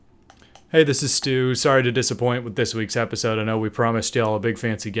Hey, this is Stu. Sorry to disappoint with this week's episode. I know we promised y'all a big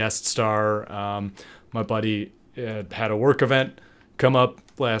fancy guest star. My buddy had a work event come up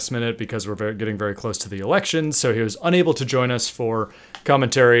last minute because we're getting very close to the election, so he was unable to join us for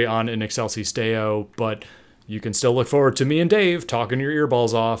commentary on an Excelsis Deo, but you can still look forward to me and Dave talking your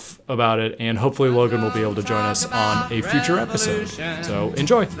earballs off about it, and hopefully Logan will be able to join us on a future episode. So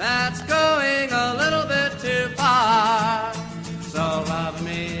enjoy. That's going a little bit too far. So love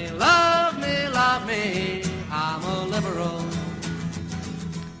me, love me, love me. I'm a liberal.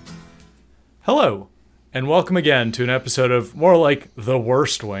 Hello, and welcome again to an episode of more like The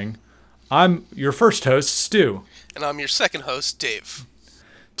Worst Wing. I'm your first host, Stu. And I'm your second host, Dave.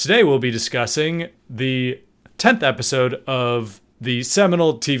 Today we'll be discussing the 10th episode of the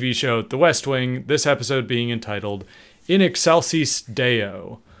seminal TV show The West Wing, this episode being entitled In Excelsis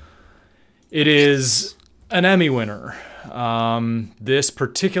Deo. It is an Emmy winner. This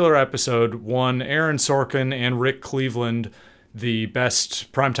particular episode won Aaron Sorkin and Rick Cleveland the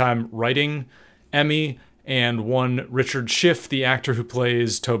Best Primetime Writing Emmy, and won Richard Schiff, the actor who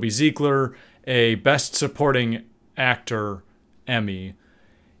plays Toby Ziegler, a Best Supporting Actor Emmy,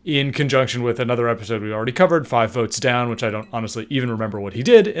 in conjunction with another episode we already covered, 5 Votes Down, which I don't honestly even remember what he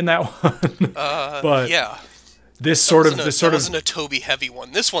did in that one. But yeah. That wasn't a Toby heavy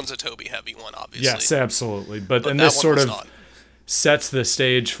one. This one's a Toby heavy one, obviously. Yes, absolutely. But this sort of sets the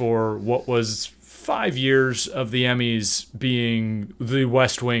stage for what was 5 years of the Emmys being the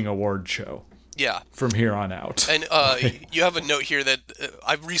West Wing award show. Yeah. From here on out. And you have a note here that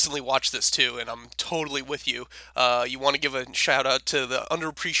I've recently watched this too, and I'm totally with you. You want to give a shout out to the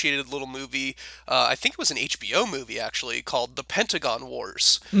underappreciated little movie, I think it was an HBO movie actually, called The Pentagon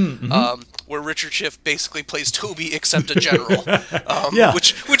Wars, where Richard Schiff basically plays Toby except a general.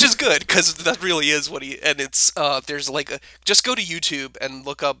 Which is good, because that really is what he, and it's, there's just go to YouTube and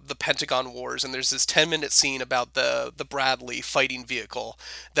look up The Pentagon Wars, and there's this 10-minute scene about the Bradley fighting vehicle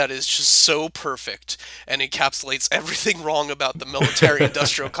that is just so perfect and encapsulates everything wrong about the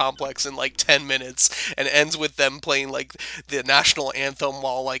military-industrial complex in 10 minutes, and ends with them playing the national anthem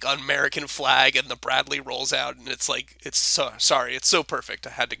while an American flag and the Bradley rolls out, and it's so perfect. I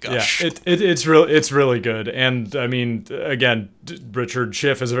had to gush. Yeah, it's really good, and I mean, again, Richard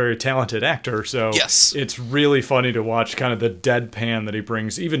Schiff is a very talented actor, so yes, it's really funny to watch kind of the deadpan that he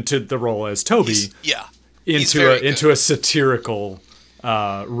brings even to the role as Toby. Into a satirical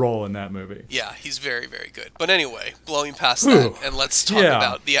role in that movie. Yeah, he's very, very good. But anyway, blowing past that, and let's talk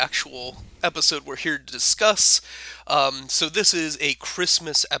about the actual episode we're here to discuss. So this is a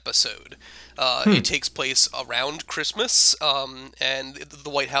Christmas episode. It takes place around Christmas, and the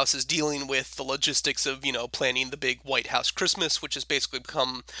White House is dealing with the logistics of, planning the big White House Christmas, which has basically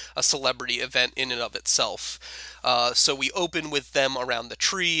become a celebrity event in and of itself. So we open with them around the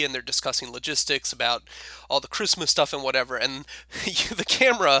tree, and they're discussing logistics about all the Christmas stuff and whatever, and the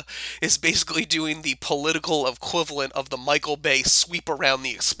camera is basically doing the political equivalent of the Michael Bay sweep around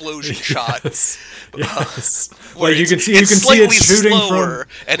the explosion shot. Yes. Where you can see it's slightly shooting slower,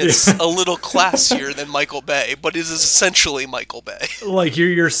 and it's a little classier than Michael Bay, but it is essentially Michael Bay.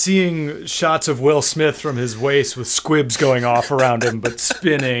 You're seeing shots of Will Smith from his waist with squibs going off around him, but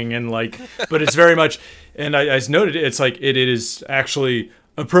spinning, and but it's very much, and I noted it is actually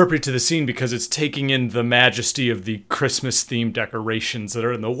appropriate to the scene because it's taking in the majesty of the Christmas themed decorations that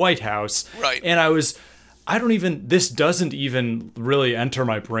are in the White House. Right. And this doesn't even really enter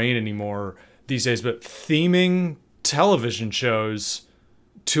my brain anymore these days, but theming television shows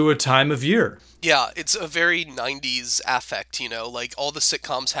to a time of year. Yeah, it's a very 90s affect, all the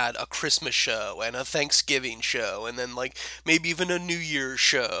sitcoms had a Christmas show and a Thanksgiving show, and then maybe even a New Year's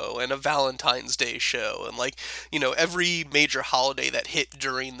show and a Valentine's Day show, and every major holiday that hit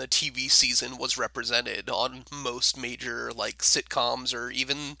during the TV season was represented on most major sitcoms, or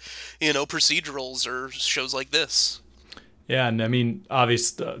even procedurals or shows like this. Yeah, and I mean,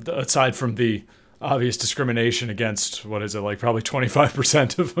 aside from the obvious discrimination against, probably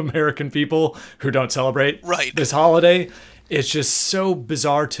 25% of American people who don't celebrate this holiday. It's just so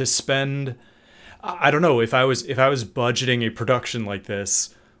bizarre to spend. I don't know, if I was budgeting a production like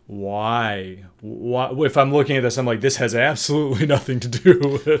this, why? If I'm looking at this, I'm this has absolutely nothing to do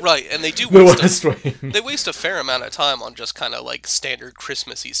with and they do they waste a fair amount of time on just kind of standard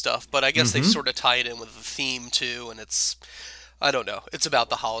Christmassy stuff, but I guess they sort of tie it in with the theme too, and it's, I don't know. It's about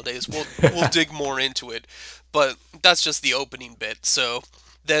the holidays. We'll dig more into it, but that's just the opening bit. So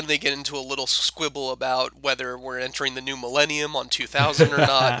then they get into a little squibble about whether we're entering the new millennium on 2000 or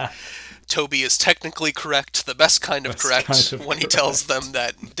not. Toby is technically correct, the best kind of correct, when he tells them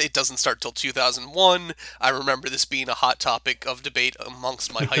that it doesn't start till 2001. I remember this being a hot topic of debate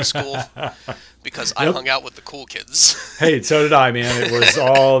amongst my high school because I hung out with the cool kids. Hey, so did I, man. It was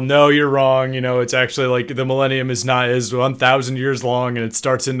all, no, you're wrong. It's actually like the millennium is 1,000 years long and it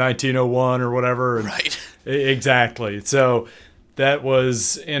starts in 1901 or whatever. And right. Exactly. So that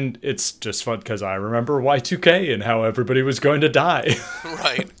was, and it's just fun because I remember Y2K and how everybody was going to die.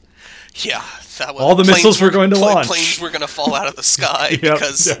 Right. Yeah, that was all the missiles were going to launch. Planes were going to fall out of the sky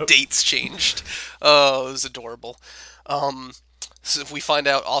because dates changed. Oh, it was adorable. So we find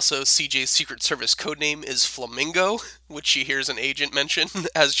out also CJ's Secret Service codename is Flamingo, which she hears an agent mention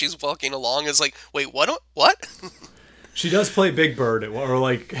as she's walking along. Is like, wait, what? She does play Big Bird, or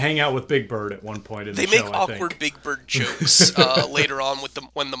like hang out with Big Bird at one point in the show. They make awkward Big Bird jokes later on with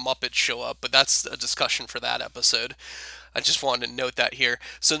when the Muppets show up, but that's a discussion for that episode. I just wanted to note that here.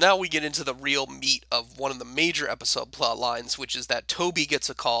 So now we get into the real meat of one of the major episode plot lines, which is that Toby gets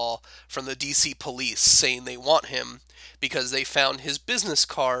a call from the DC police saying they want him because they found his business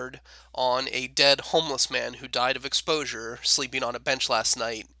card on a dead homeless man who died of exposure sleeping on a bench last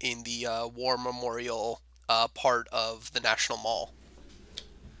night in the War Memorial part of the National Mall.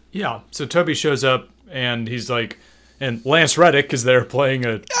 Yeah, so Toby shows up and he's like, and Lance Reddick is there playing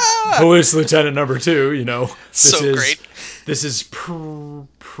a police lieutenant number 2, Great. This is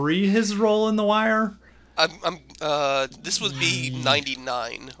pre his role in The Wire? This would be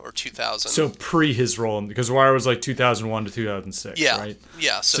 99 or 2000. So pre his role, because The Wire was like 2001 to 2006, right?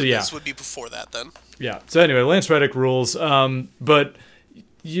 Yeah, so this would be before that then. Yeah, so anyway, Lance Reddick rules, but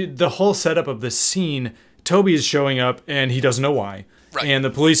the whole setup of this scene, Toby is showing up and he doesn't know why. Right. And the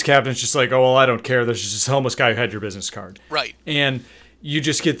police captain's just like, oh, well, I don't care. There's just this homeless guy who had your business card. Right. And you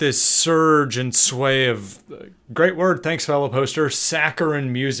just get this surge and sway of, great word, thanks, fellow poster,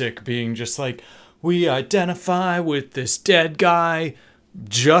 saccharine music being just like, we identify with this dead guy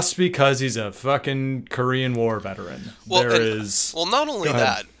just because he's a fucking Korean War veteran. Well, not only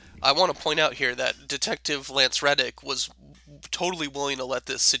that, I want to point out here that Detective Lance Reddick was totally willing to let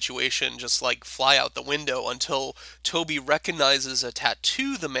this situation just like fly out the window until Toby recognizes a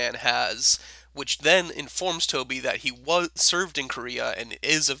tattoo the man has, which then informs Toby that he served in Korea and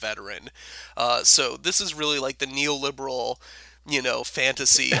is a veteran. So this is really like the neoliberal,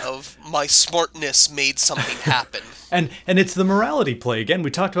 fantasy of my smartness made something happen. and it's the morality play. Again,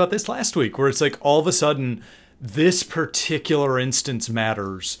 we talked about this last week, where it's like all of a sudden this particular instance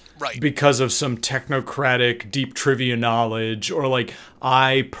matters, right, because of some technocratic deep trivia knowledge, or like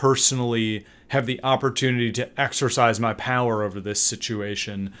I personally have the opportunity to exercise my power over this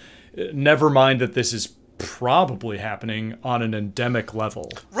situation. Never mind that this is probably happening on an endemic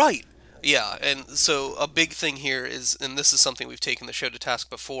level. Right. Yeah, and so a big thing here is, and this is something we've taken the show to task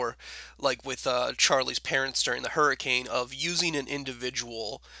before, like with Charlie's parents during the hurricane, of using an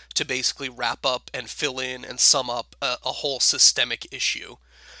individual to basically wrap up and fill in and sum up a whole systemic issue.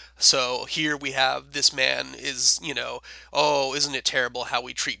 So here we have this man is, oh, isn't it terrible how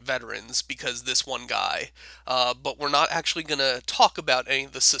we treat veterans because this one guy. But we're not actually going to talk about any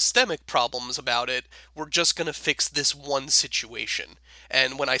of the systemic problems about it. We're just going to fix this one situation.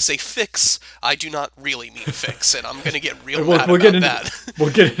 And when I say fix, I do not really mean fix. And I'm going to get real mad about that. We'll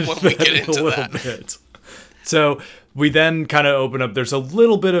get into when we get into that. Bit. So we then kind of open up. There's a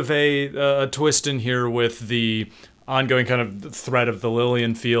little bit of a twist in here with the ongoing kind of threat of the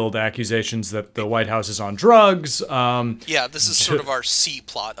Lillian Field accusations that the White House is on drugs. This is sort of our C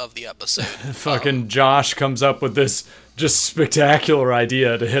plot of the episode. Fucking Josh comes up with this just spectacular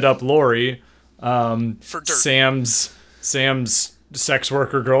idea to hit up Lori, for dirt. Sam's sex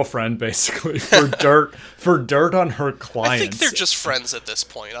worker girlfriend, basically, for dirt on her clients. I think they're just friends at this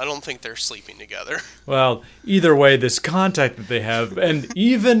point. I don't think they're sleeping together. Well, either way, this contact that they have, and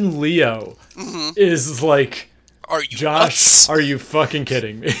even Leo is like, are you Josh, nuts? Are you fucking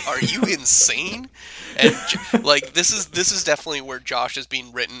kidding me? Are you insane? And like this is definitely where Josh is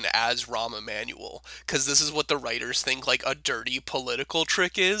being written as Rahm Emanuel, because this is what the writers think like a dirty political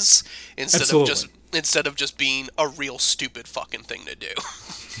trick is, instead of just being a real stupid fucking thing to do.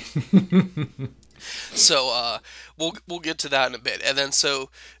 So we'll get to that in a bit. And then so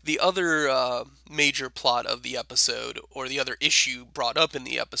the other major plot of the episode, or the other issue brought up in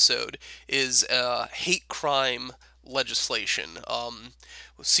the episode, is hate crime legislation.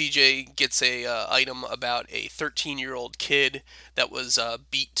 CJ gets a item about a 13-year-old kid that was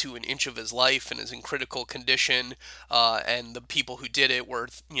beat to an inch of his life and is in critical condition, and the people who did it were,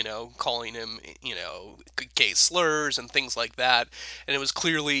 calling him, gay slurs and things like that, and it was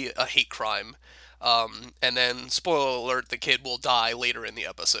clearly a hate crime. And then, spoiler alert, the kid will die later in the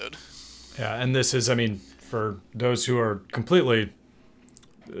episode. Yeah, and this is, I mean, for those who are completely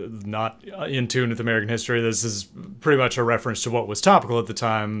not in tune with American history, this is pretty much a reference to what was topical at the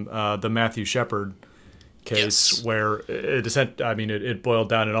time, the Matthew Shepard case, Yes. where it boiled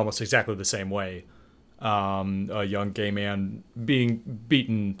down in almost exactly the same way. A young gay man being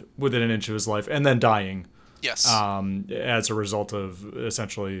beaten within an inch of his life and then dying Yes. as a result of,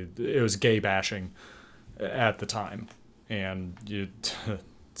 essentially, it was gay bashing at the time. And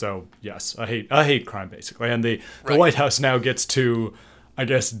so yes, a hate crime basically. And the Right. White House now gets to, I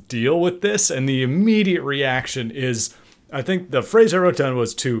guess, deal with this, and the immediate reaction is, I think the phrase I wrote down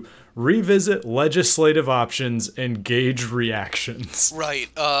was to revisit legislative options and gauge reactions. Right.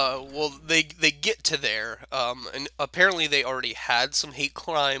 Well, they get to there, and apparently they already had some hate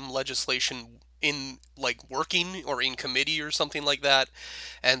crime legislation in like working or in committee or something like that,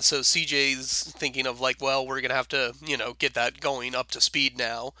 and so CJ's thinking of like, well, we're gonna have to get that going up to speed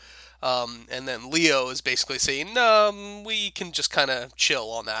now. And then Leo is basically saying, we can just kind of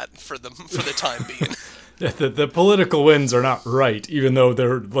chill on that for the time being. The political winds are not right, even though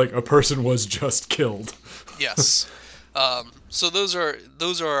they're like a person was just killed. Yes. So those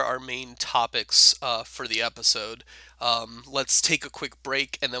are our main topics for the episode. Let's take a quick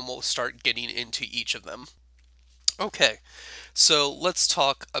break, and then we'll start getting into each of them. Okay, so let's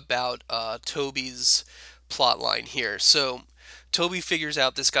talk about Toby's plotline here. So Toby figures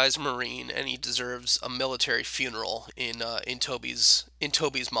out this guy's a Marine, and he deserves a military funeral in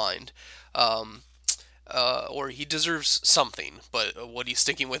Toby's mind. Or he deserves something, but what he's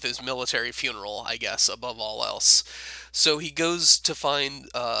sticking with is military funeral, I guess, above all else. So he goes to find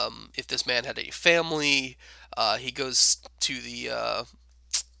if this man had any family. He goes to the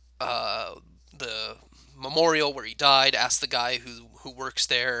memorial where he died, asks the guy who works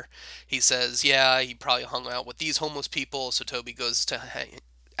there. He says, yeah, he probably hung out with these homeless people, so Toby goes to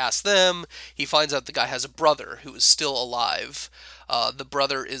ask them. He finds out the guy has a brother who is still alive. The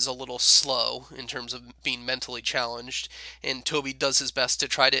brother is a little slow in terms of being mentally challenged, and Toby does his best to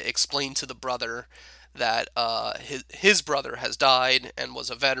try to explain to the brother that his brother has died and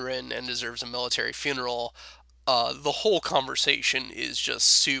was a veteran and deserves a military funeral. The whole conversation is just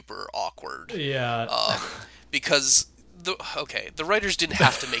super awkward. Yeah. Because the writers didn't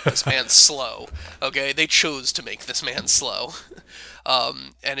have to make this man slow. Okay, they chose to make this man slow.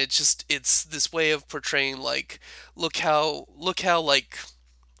 And it's this way of portraying like, look how like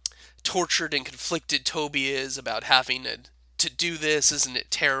tortured and conflicted Toby is about having to do this. Isn't it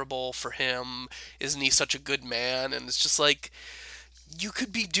terrible for him? Isn't he such a good man? And it's just like, you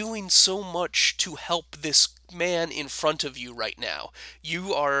could be doing so much to help this man in front of you right now.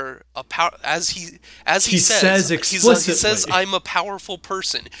 You are as he says explicitly. he says, I'm a powerful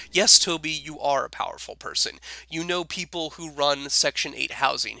person. Yes, Toby, you are a powerful person. You know people who run Section 8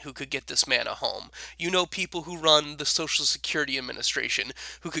 housing who could get this man a home. You know people who run the Social Security Administration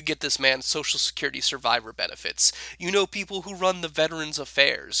who could get this man Social Security survivor benefits. You know people who run the Veterans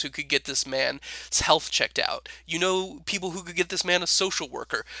Affairs who could get this man's health checked out. You know people who could get this man a social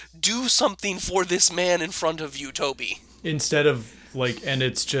worker. Do something for this man in front of you, Toby. Instead of like, and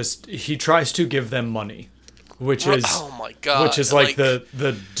it's just, he tries to give them money, which is, oh my God, which is like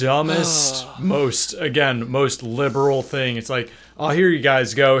the dumbest, most liberal thing. It's like, oh, here you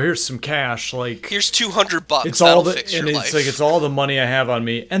guys go. Here's some cash. Like, here's $200. It's all fix your and life. it's like, it's all the money I have on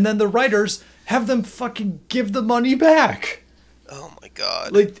me. And then the writers have them fucking give the money back. Oh my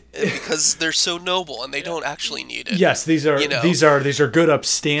God! Like, because they're so noble and they don't actually need it. Yes, these are good,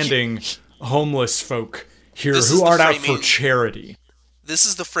 upstanding homeless folk here who aren't out for charity. This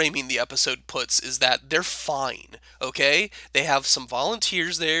is the framing the episode puts, is that they're fine, okay? They have some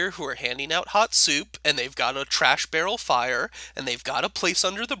volunteers there who are handing out hot soup, and they've got a trash barrel fire, and they've got a place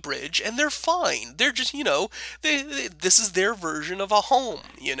under the bridge, and they're fine. They're just, this is their version of a home,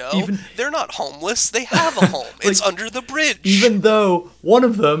 they're not homeless, they have a home. It's under the bridge. Even though one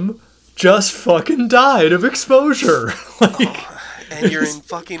of them just fucking died of exposure. And you're in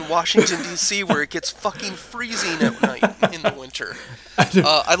fucking Washington, D.C., where it gets fucking freezing at night in the winter.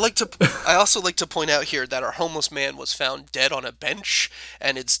 I also like to point out here that our homeless man was found dead on a bench,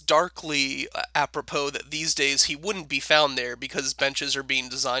 and it's darkly apropos that these days he wouldn't be found there because benches are being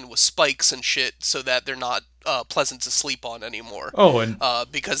designed with spikes and shit so that they're not pleasant to sleep on anymore. Oh, and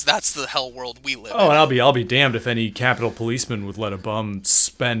because that's the hell world we live in. Oh, and I'll be damned if any Capitol policeman would let a bum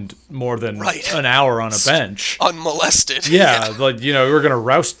spend more than an hour on a bench unmolested. Yeah, like we're gonna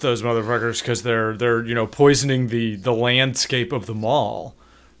roust those motherfuckers because they're poisoning the landscape of the mall.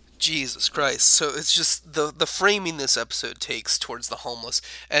 Jesus Christ. So it's just the framing this episode takes towards the homeless.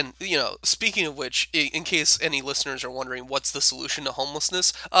 And, speaking of which, in case any listeners are wondering what's the solution to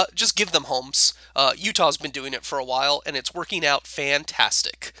homelessness, just give them homes. Utah's been doing it for a while, and it's working out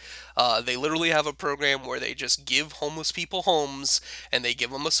fantastic. They literally have a program where they just give homeless people homes, and they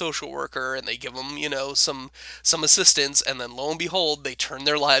give them a social worker, and they give them, some assistance, and then lo and behold, they turn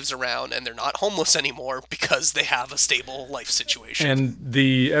their lives around, and they're not homeless anymore because they have a stable life situation. And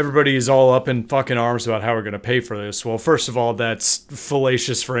everybody is all up in fucking arms about how we're going to pay for this. Well, first of all, that's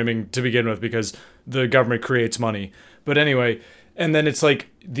fallacious framing to begin with because the government creates money. But anyway, and then it's like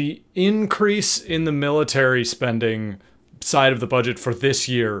the increase in the military spending side of the budget for this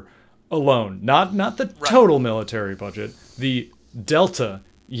year alone, not the total military budget, the delta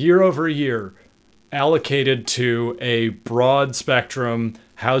year over year allocated to a broad spectrum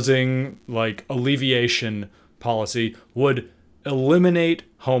housing like alleviation policy would eliminate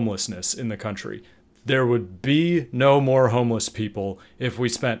homelessness in the country. There would be no more homeless people if we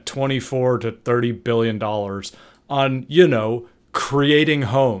spent 24 to 30 billion dollars on, creating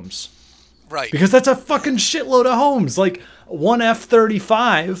homes. Right. Because that's a fucking shitload of homes. Like one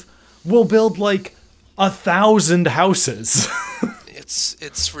F-35 will build like 1,000 houses.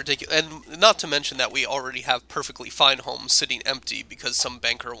 It's ridiculous. And not to mention that we already have perfectly fine homes sitting empty because some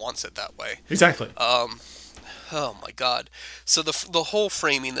banker wants it that way. Exactly. Oh my god. So the whole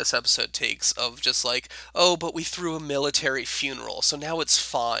framing this episode takes of just like, oh, but we threw a military funeral, so now it's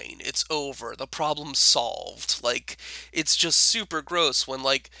fine. It's over. The problem's solved. Like, it's just super gross when,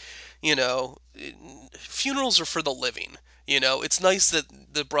 like, funerals are for the living. It's nice that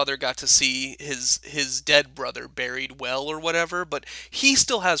the brother got to see his dead brother buried well or whatever, but he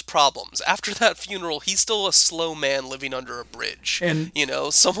still has problems. After that funeral, he's still a slow man living under a bridge. And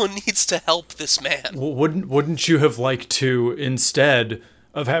someone needs to help this man. Wouldn't you have liked to, instead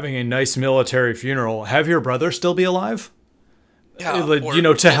of having a nice military funeral, have your brother still be alive? Yeah,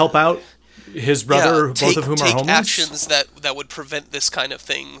 to help out his brother, both of whom are homeless? Take actions that would prevent this kind of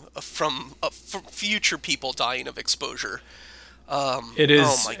thing from future people dying of exposure. It is.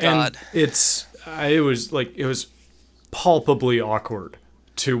 Oh my god! And it was palpably awkward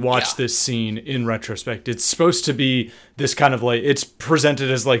to watch this scene in retrospect. It's supposed to be this kind of like, it's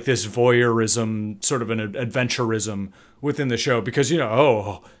presented as like this voyeurism, sort of an adventurism within the show because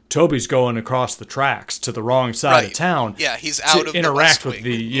Toby's going across the tracks to the wrong side of town. Yeah, he's out of interact the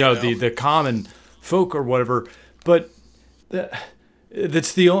with the common folk or whatever. But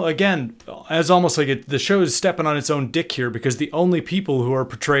that's again, as almost like the show is stepping on its own dick here because the only people who are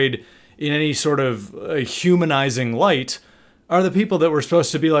portrayed in any sort of humanizing light are the people that were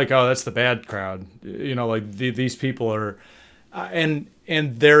supposed to be like, oh, that's the bad crowd. These people are, and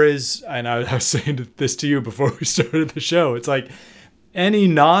there is, and I was saying this to you before we started the show. It's like any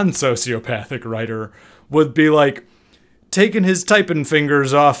non-sociopathic writer would be like taking his typing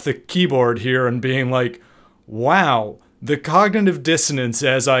fingers off the keyboard here and being like, wow, the cognitive dissonance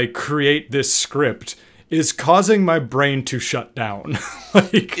as I create this script is causing my brain to shut down.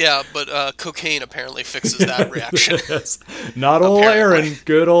 Yeah, but cocaine apparently fixes that reaction. Yes. Not old Aaron.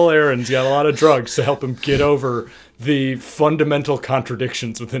 Good old Aaron's got a lot of drugs to help him get over the fundamental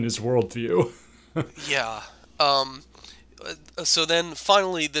contradictions within his worldview. Yeah. So then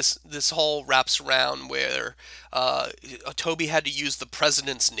finally this all wraps around where Toby had to use the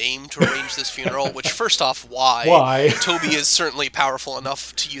president's name to arrange this funeral, which first off, why? Why? Toby is certainly powerful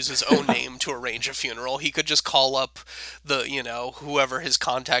enough to use his own name to arrange a funeral. He could just call up the, whoever his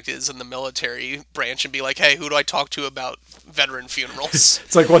contact is in the military branch and be like, hey, who do I talk to about veteran funerals?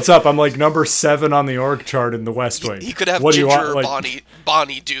 It's like, what's up? I'm like number 7 on the org chart in the West Wing. He could have what Ginger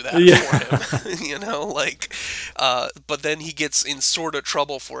Bonnie do that for him, but then he gets in sort of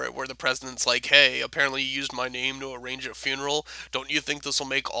trouble for it, where the president's like, hey, apparently you used my name to arrange a funeral. Don't you think this will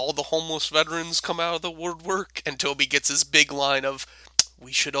make all the homeless veterans come out of the woodwork? And Toby gets his big line of,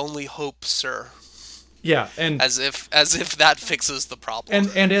 we should only hope, sir. Yeah, and as if that fixes the problem.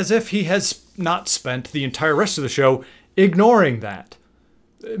 And as if he has not spent the entire rest of the show ignoring that.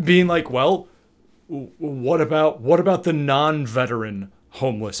 Being like, well, what about the non-veteran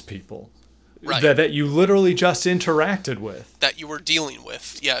homeless people? Right. That you literally just interacted with. That you were dealing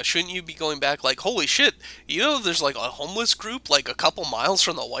with. Yeah, shouldn't you be going back like, holy shit, there's like a homeless group like a couple miles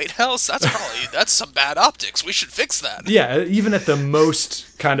from the White House? That's some bad optics. We should fix that. Yeah, even at the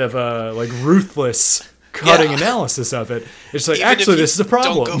most kind of ruthless cutting analysis of it, it's like, even actually, this is a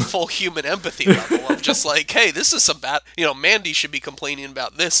problem. Don't go full human empathy level of just like, hey, this is some bad. Mandy should be complaining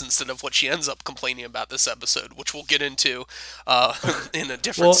about this instead of what she ends up complaining about this episode, which we'll get into in a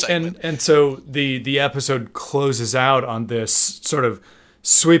different segment. And so the episode closes out on this sort of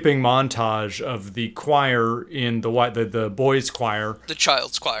sweeping montage of the choir in the boys' choir, The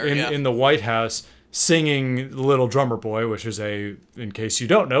child's choir, in the White House, singing Little Drummer Boy, which is in case you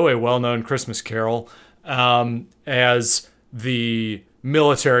don't know, a well-known Christmas carol. As the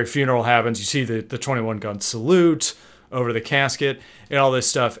military funeral happens, you see the 21-gun salute over the casket and all this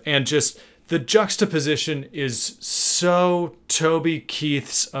stuff. And just the juxtaposition is so Toby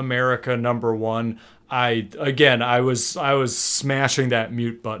Keith's America #1. I was smashing that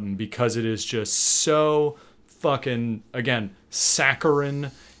mute button because it is just so fucking, again,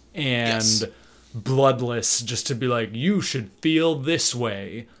 saccharine and bloodless, just to be like, you should feel this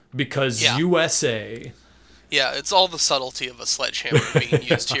way because USA. Yeah, it's all the subtlety of a sledgehammer being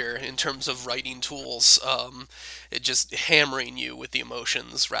used here in terms of writing tools. It just hammering you with the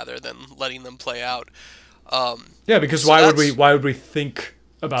emotions rather than letting them play out. Because why would we think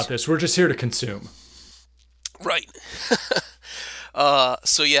about this? We're just here to consume. Right.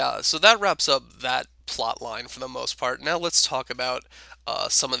 So that wraps up that plot line for the most part. Now let's talk about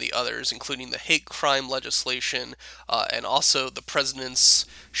some of the others, including the hate crime legislation and also the president's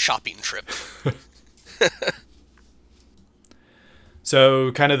shopping trip.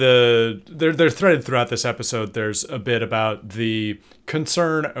 So kind of they're threaded throughout this episode. There's a bit about the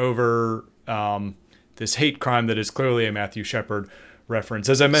concern over this hate crime that is clearly a Matthew Shepard reference.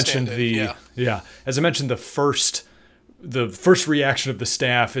 As I mentioned, as I mentioned, the first reaction of the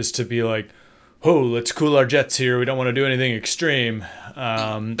staff is to be like, "Oh, let's cool our jets here. We don't want to do anything extreme."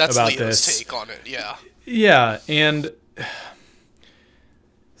 That's about Leo's this take on it. Yeah. Yeah, and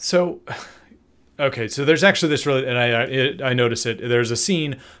so. Okay, so there's actually this really, and I noticed it. There's a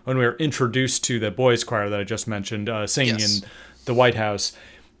scene when we were introduced to the boys' choir that I just mentioned, singing in the White House.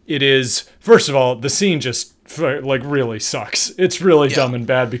 It is, first of all, the scene just really sucks. It's really dumb and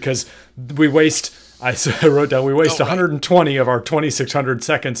bad because we waste. I wrote down we waste 120 of our 2,600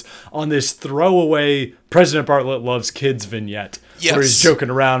 seconds on this throwaway President Bartlett loves kids vignette. Yes. Where he's joking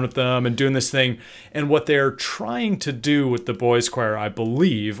around with them and doing this thing. And what they're trying to do with the boys' choir, I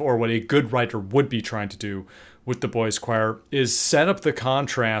believe, or what a good writer would be trying to do with the boys' choir, is set up the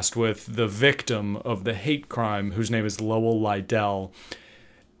contrast with the victim of the hate crime, whose name is Lowell Lydell,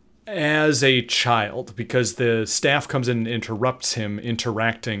 as a child, because the staff comes in and interrupts him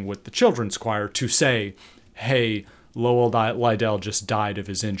interacting with the children's choir to say, hey, Lowell Lydell just died of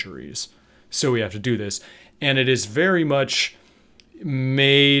his injuries, so we have to do this. And it is very much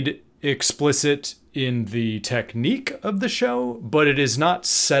made explicit in the technique of the show, but it is not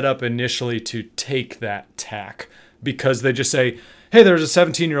set up initially to take that tack, because they just say, hey, there's a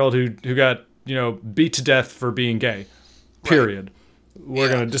 17-year-old who got, beat to death for being gay, period. Right. We're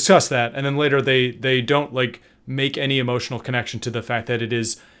going to discuss that. And then later they don't make any emotional connection to the fact that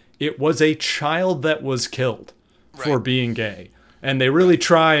it was a child that was killed for being gay. And they really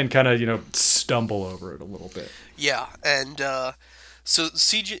try and kind of, stumble over it a little bit. Yeah, and so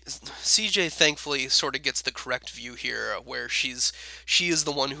CJ thankfully sort of gets the correct view here, where she is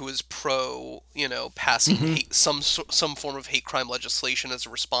the one who is pro, passing some form of hate crime legislation as a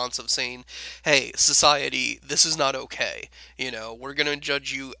response of saying, hey, society, this is not okay. We're going to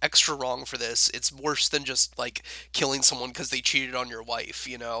judge you extra wrong for this. It's worse than just killing someone because they cheated on your wife.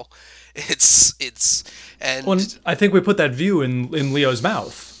 And well, I think we put that view in Leo's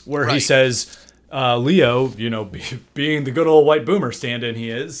mouth, where he says, Leo, being the good old white boomer stand-in he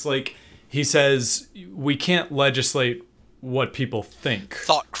is, he says, we can't legislate what people think.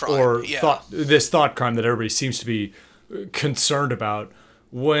 Thought crime. Or this thought crime that everybody seems to be concerned about,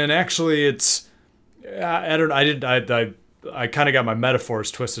 when actually it's, I kind of got my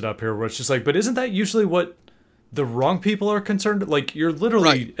metaphors twisted up here, where it's just but isn't that usually what the wrong people are concerned? You're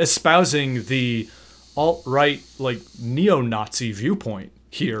literally espousing the alt-right, neo-Nazi viewpoint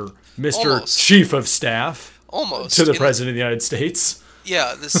here, Mr. Almost. Chief of Staff, almost to the President of the United States.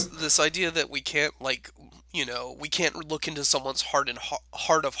 Yeah, this idea that we can't we can't look into someone's heart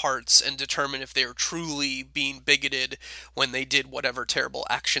of hearts and determine if they're truly being bigoted when they did whatever terrible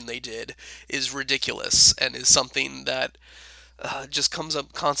action they did is ridiculous, and is something that just comes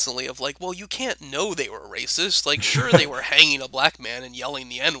up constantly of well, you can't know they were racist. Sure, they were hanging a black man and yelling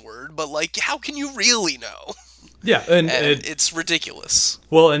the N-word, but how can you really know? Yeah, and it's ridiculous.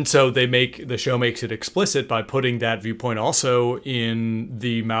 Well, and so the show makes it explicit by putting that viewpoint also in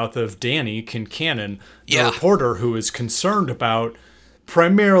the mouth of Danny Kincannon, the reporter who is concerned about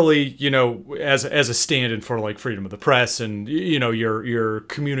primarily, as a stand-in for freedom of the press and your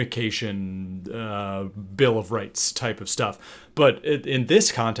communication Bill of Rights type of stuff. But in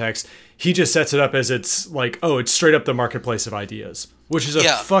this context, he just sets it up as it's it's straight up the marketplace of ideas, which is a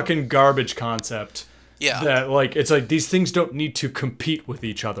fucking garbage concept. Yeah. That, like, it's like these things don't need to compete with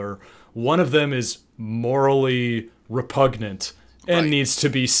each other. One of them is morally repugnant and needs to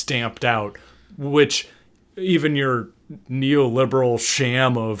be stamped out, which even your neoliberal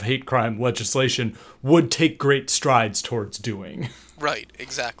sham of hate crime legislation would take great strides towards doing. Right,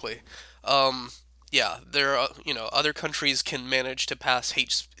 exactly. Yeah, there are, other countries can manage to pass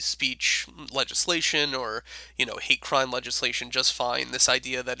speech legislation or, hate crime legislation just fine. This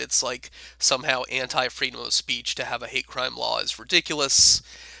idea that it's like somehow anti-freedom of speech to have a hate crime law is ridiculous.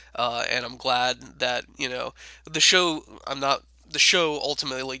 And I'm glad that, the show, the show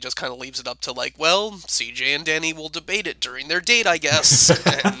ultimately just kind of leaves it up to like, well, CJ and Danny will debate it during their date, I guess.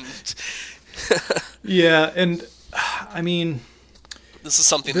 And yeah, and I mean, this is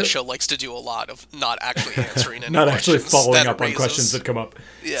something the show likes to do a lot of, not actually answering any not actually questions following that up it on questions that come up.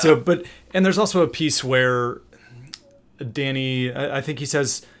 Yeah. So, and there's also a piece where Danny, I think he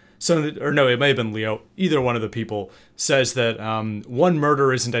says something, or no, it may have been Leo. Either one of the people says that one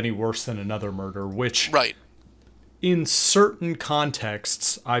murder isn't any worse than another murder, which, right, in certain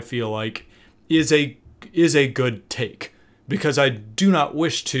contexts, I feel like is a good take, because I would not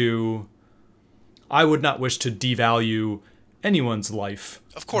wish to devalue anyone's life,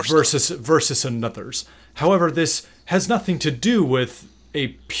 of course, versus another's. However, this has nothing to do with a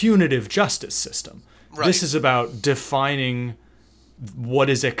punitive justice system. Right. This is about defining what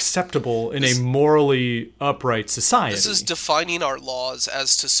is acceptable in a morally upright society. This is defining our laws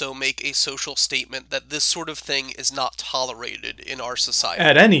as to so make a social statement that this sort of thing is not tolerated in our society.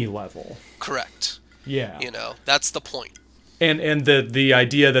 At any level. Correct. Yeah. That's the point. And the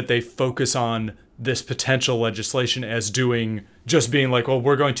idea that they focus on this potential legislation as just being like, well,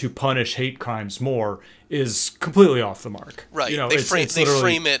 we're going to punish hate crimes more, is completely off the mark. Right. They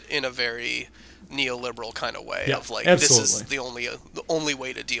frame it in a very neoliberal kind of way, of like, absolutely. This is the only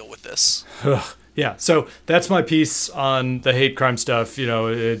way to deal with this. Yeah, so that's my piece on the hate crime stuff.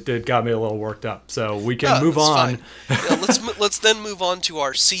 It got me a little worked up. So we can move on. Let's then move on to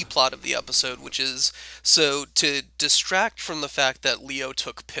our C plot of the episode, which is to distract from the fact that Leo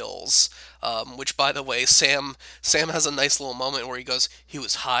took pills. Which, by the way, Sam has a nice little moment where he goes, he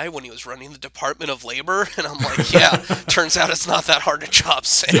was high when he was running the Department of Labor, and I'm like, yeah, turns out it's not that hard a job,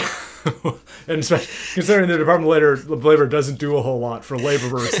 Sam. And especially considering the Department of Labor doesn't do a whole lot for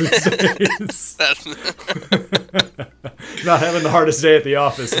laborers these days. Not having the hardest day at the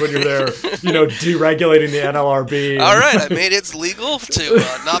office when you're there, deregulating the NLRB. All right, I made it legal to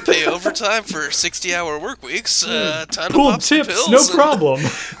not pay overtime for 60-hour work weeks. Time to pop some pills. No problem.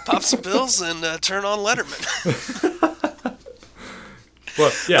 Pop some pills and turn on Letterman.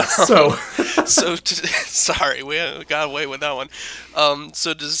 Well, yeah, so sorry, we got away with that one.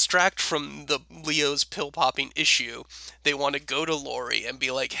 So to distract from the Leo's pill-popping issue, they want to go to Lori and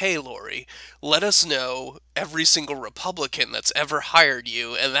be like, hey, Lori, let us know every single Republican that's ever hired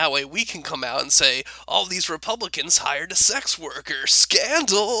you, and that way we can come out and say, all these Republicans hired a sex worker.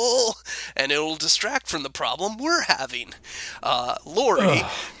 Scandal! And it'll distract from the problem we're having. Lori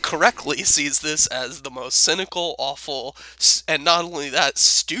correctly sees this as the most cynical, awful, and not only that,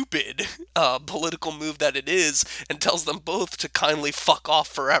 stupid political move that it is, and tells them both to kindly fuck off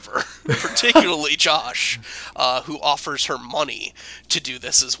forever. Particularly Josh, who offers her money to do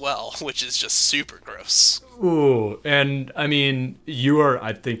this as well, which is just super gross. Ooh, and I mean,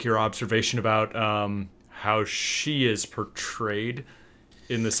 I think your observation about how she is portrayed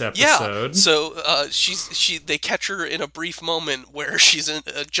in this episode. Yeah, so they catch her in a brief moment where she's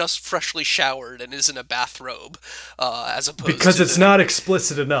just freshly showered and is in a bathrobe, as opposed because to it's not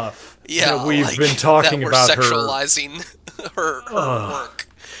explicit enough. Yeah, we've been talking about that we're sexualizing her work.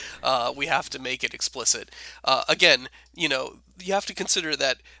 We have to make it explicit. Again, you have to consider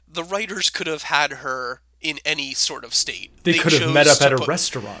that the writers could have had her in any sort of state. They could have met up at a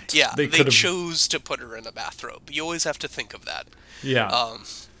restaurant. Yeah, they chose to put her in a bathrobe. You always have to think of that. Yeah.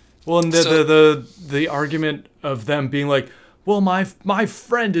 Well, and the argument of them being like, well, my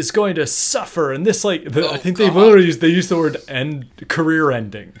friend is going to suffer, and this I think they literally use the word career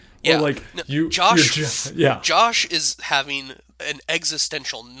ending. Yeah, or like Josh is having an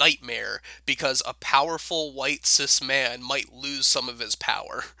existential nightmare because a powerful white cis man might lose some of his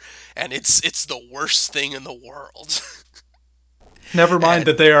power, and it's the worst thing in the world. Never mind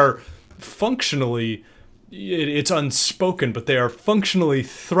that they are functionally, it's unspoken, but they are functionally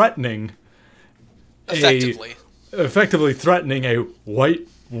threatening effectively threatening a white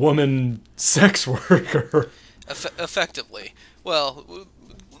woman sex worker. Effectively. Well,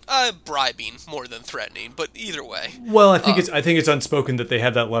 Bribing more than threatening, but either way. Well, I think it's unspoken that they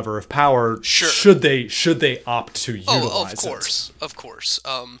have that lever of power. Sure. Should they opt to utilize it? Of course.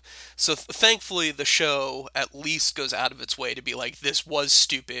 So thankfully, the show at least goes out of its way to be like, this was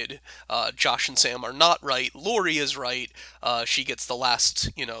stupid. Josh and Sam are not right. Lori is right. She gets the last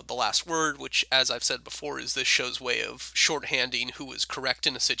word, which, as I've said before, is this show's way of shorthanding who is correct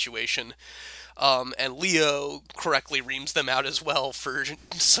in a situation. And Leo correctly reams them out as well for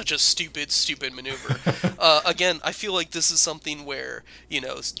such a stupid maneuver. Again, I feel like this is something where,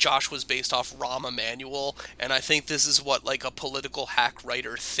 Josh was based off Rahm Emanuel, and I think this is what, like, a political hack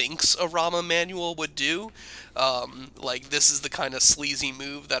writer thinks a Rahm Emanuel would do. This is the kind of sleazy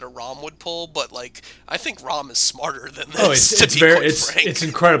move that a Rahm would pull, but, like, I think Rahm is smarter than this, it's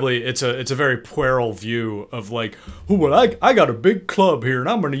incredibly, it's a very puerile view of, like, I got a big club here, and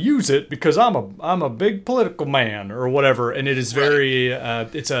I'm going to use it because I'm a big political man, or whatever, and it is very,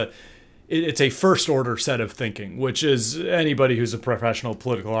 it's a first order set of thinking, which is anybody who's a professional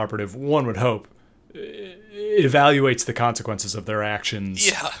political operative, one would hope, evaluates the consequences of their actions.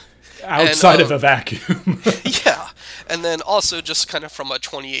 Yeah. Outside of a vacuum. Yeah. And then also just kind of from a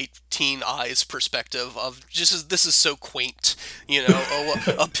 2018 eyes perspective of just, this is so quaint,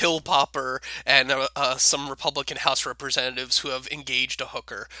 a pill popper and some Republican House representatives who have engaged a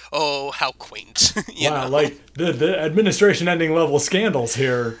hooker. Oh, how quaint. Wow, like the administration ending level scandals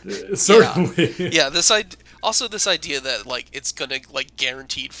here, certainly. Yeah, this idea that, like, it's gonna, like,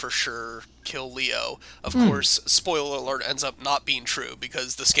 guaranteed for sure kill Leo. Of course, spoiler alert, ends up not being true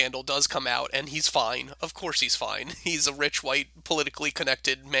because the scandal does come out and he's fine. Of course he's fine. He's a rich, white, politically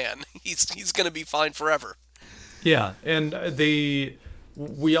connected man. He's gonna be fine forever. Yeah, and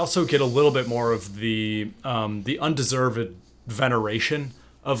we also get a little bit more of the undeserved veneration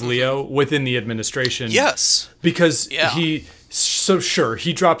of Leo within the administration. Yes. Because he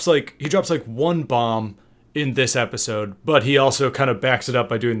drops like one bomb in this episode, but he also kind of backs it up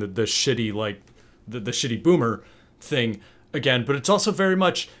by doing the shitty, like, the shitty boomer thing again. But it's also very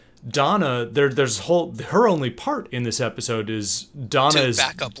much Donna. There's her only part in this episode is Donna to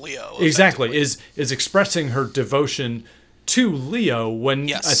back up Leo. Exactly, is expressing her devotion to Leo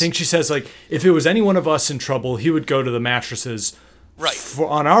when I think she says, like, if it was any one of us in trouble, he would go to the mattresses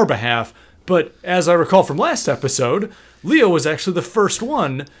on our behalf. But as I recall from last episode, Leo was actually the first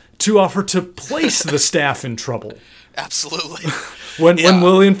one to offer to place the staff in trouble. Absolutely. when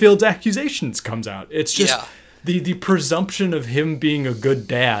Lillian Field's accusations comes out. It's just the presumption of him being a good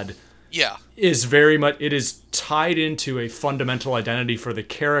dad is very much, it is tied into a fundamental identity for the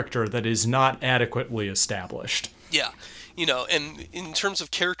character that is not adequately established. Yeah. And in terms of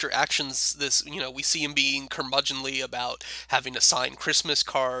character actions, this, we see him being curmudgeonly about having to sign Christmas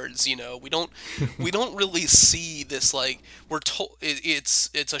cards. We don't really see this, like, we're told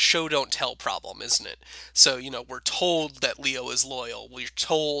it's a show don't tell problem, isn't it? So, we're told that Leo is loyal. We're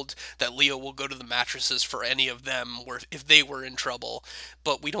told that Leo will go to the mattresses for any of them if they were in trouble,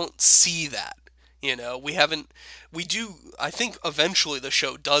 but we don't see that. I think eventually the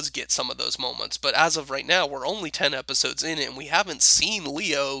show does get some of those moments, but as of right now, we're only 10 episodes in and we haven't seen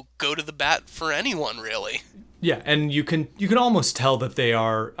Leo go to the bat for anyone, really. Yeah, and you can almost tell that they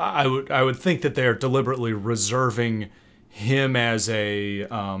are, I would think that they are deliberately reserving him as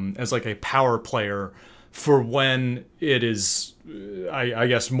like a power player for when it is, I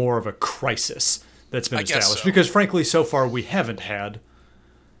guess, more of a crisis that's been established. Because frankly, so far we haven't had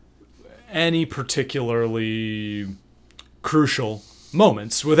any particularly crucial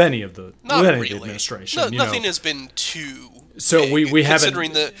moments with any of the administration. Nothing has been too so big, we haven't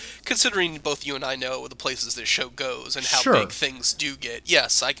considering both you and I know the places this show goes and how big things do get.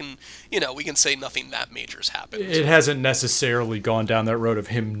 Yes, I can we can say nothing that major's happened. It hasn't necessarily gone down that road of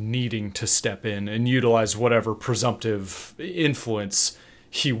him needing to step in and utilize whatever presumptive influence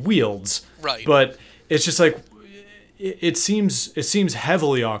he wields. Right. But it's just like it seems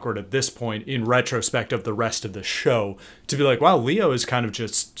heavily awkward at this point in retrospect of the rest of the show to be like, wow, Leo is kind of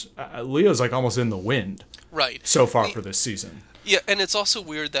just Leo's like almost in the wind so far for this season. Yeah, and it's also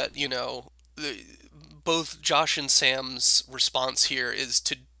weird that both Josh and Sam's response here is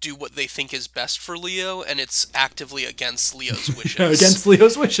to do what they think is best for Leo, and it's actively against Leo's wishes. Against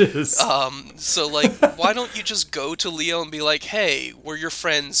Leo's wishes. So, like, why don't you just go to Leo and be like, hey, we're your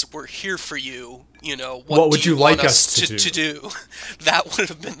friends, we're here for you, what would you like us to do? That would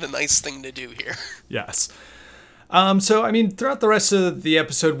have been the nice thing to do here. Yes. So, I mean, throughout the rest of the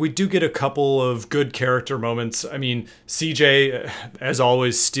episode, we do get a couple of good character moments. I mean, CJ, as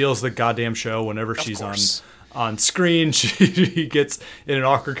always, steals the goddamn show whenever she's on screen. She gets in an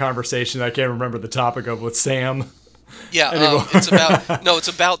awkward conversation I can't remember the topic of with Sam. Yeah, anymore. it's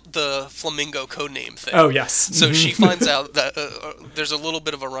about the flamingo codename thing. Oh, yes. So she finds out that there's a little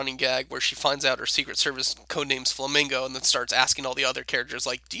bit of a running gag where she finds out her Secret Service codename's Flamingo, and then starts asking all the other characters,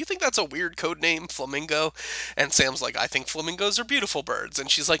 like, do you think that's a weird codename, Flamingo? And Sam's like, I think flamingos are beautiful birds. And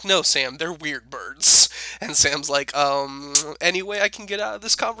she's like, no, Sam, they're weird birds. And Sam's like, any way I can get out of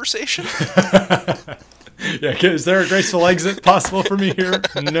this conversation? Yeah, is there a graceful exit possible for me here?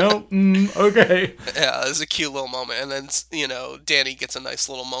 No? Okay. Yeah, it's a cute little moment. And then, Danny gets a nice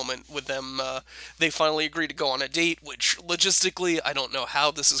little moment with them. They finally agree to go on a date, which logistically, I don't know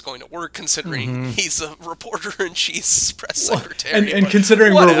how this is going to work, considering he's a reporter and she's press secretary. And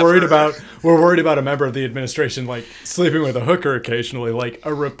considering whatever. we're worried about a member of the administration, like, sleeping with a hooker occasionally, like,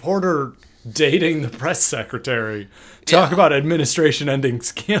 a reporter dating the press secretary. Talk about administration-ending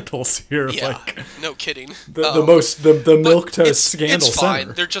scandals here. Yeah, like, no kidding. The milquetoast scandal It's fine.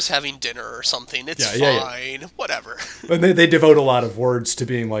 center. They're just having dinner or something. It's fine. Yeah. Whatever. And they devote a lot of words to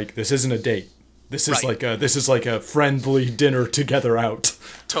being like, this isn't a date. This is Right. this is like a friendly dinner together out.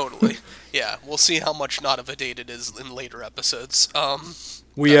 Totally. Yeah, we'll see how much not of a date it is in later episodes. That's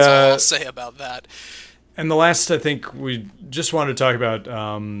all I'll say about that. And the last, I think, we just wanted to talk about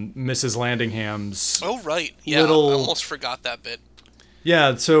Mrs. Landingham's. Oh, right. Yeah, little... I almost forgot that bit.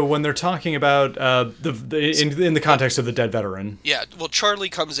 Yeah, so when they're talking about in the context of the dead veteran. Yeah, well, Charlie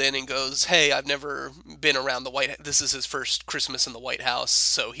comes in and goes, hey, I've never been around the White House. This is his first Christmas in the White House,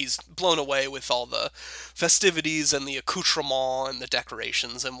 so he's blown away with all the festivities and the accoutrement and the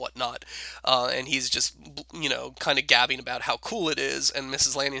decorations and whatnot. And he's just, kind of gabbing about how cool it is, and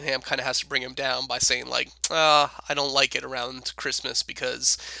Mrs. Landingham kind of has to bring him down by saying, like, I don't like it around Christmas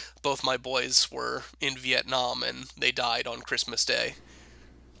because both my boys were in Vietnam and they died on Christmas Day.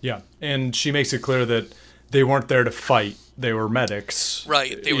 Yeah, and she makes it clear that they weren't there to fight. They were medics.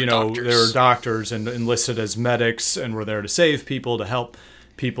 Right, they were doctors. They were doctors and enlisted as medics and were there to save people, to help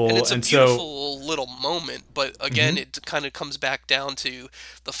people. And it's a beautiful little moment, but again, it kind of comes back down to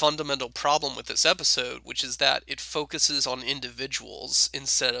the fundamental problem with this episode, which is that it focuses on individuals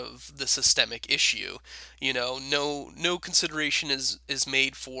instead of the systemic issue. No consideration is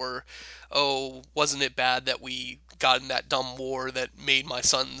made for, wasn't it bad that we got in that dumb war that made my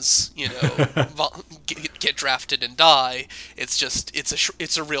sons, get drafted and die. It's just,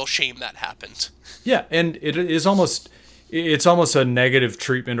 it's a real shame that happened. Yeah, and it's almost a negative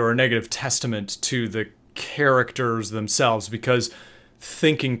treatment or a negative testament to the characters themselves, because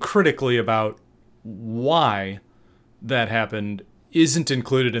thinking critically about why that happened isn't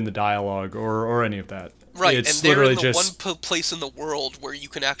included in the dialogue or any of that. Right, it's and they're in the just one place in the world where you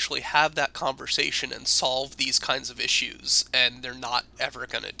can actually have that conversation and solve these kinds of issues, and they're not ever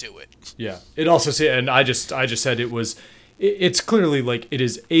going to do it. Yeah, it also said, and I just said it's clearly like it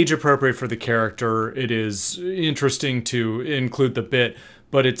is age appropriate for the character. It is interesting to include the bit,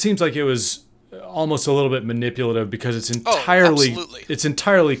 but it seems like it was almost a little bit manipulative because it's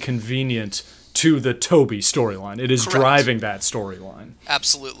entirely convenient to the Toby storyline. It is Correct. Driving that storyline.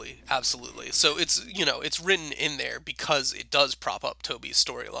 Absolutely. So it's written in there because it does prop up Toby's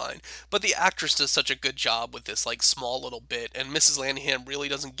storyline. But the actress does such a good job with this like small little bit, and Mrs. Landingham really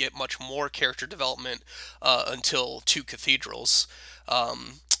doesn't get much more character development until Two Cathedrals,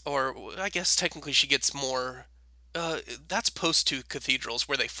 or I guess technically she gets more. That's post Two Cathedrals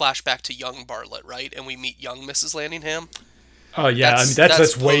where they flash back to young Bartlett, right? And we meet young Mrs. Landingham. Oh yeah,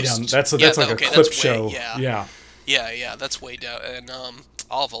 that's way down. That's like a clip show. Yeah, that's way down. And I'll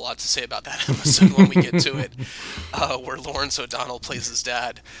have a lot to say about that episode when we get to it, where Lawrence O'Donnell plays his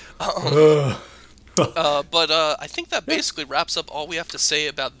dad. But I think that basically wraps up all we have to say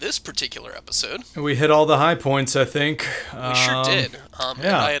about this particular episode. We hit all the high points, I think. We sure did. And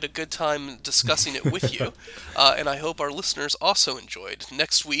I had a good time discussing it with you. And I hope our listeners also enjoyed.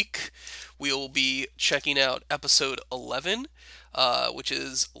 Next week, we will be checking out episode 11, which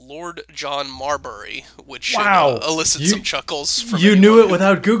is Lord John Marbury, which should elicit some chuckles from you anyone knew it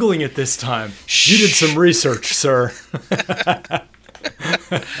without Googling it this time. You did some research, sir.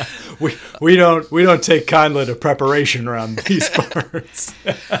 we don't take kindly to preparation around these parts.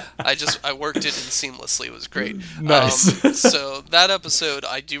 I worked it in seamlessly. It was great. Nice. So that episode,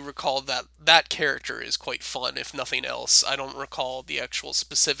 I do recall that character is quite fun, if nothing else. I don't recall the actual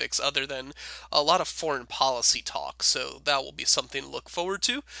specifics other than a lot of foreign policy talk, so that will be something to look forward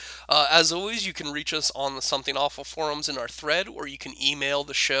to. As always, you can reach us on the Something Awful forums in our thread, or you can email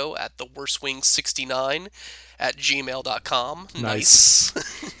the show at theworstwing69@gmail.com. Nice.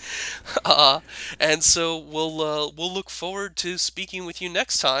 And so we'll look forward to speaking with you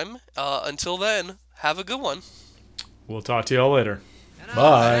next time. Until then, have a good one. We'll talk to y'all later.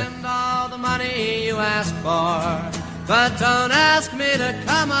 Bye. And all the money you ask for, but don't ask me to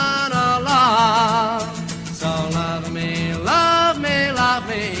come on along.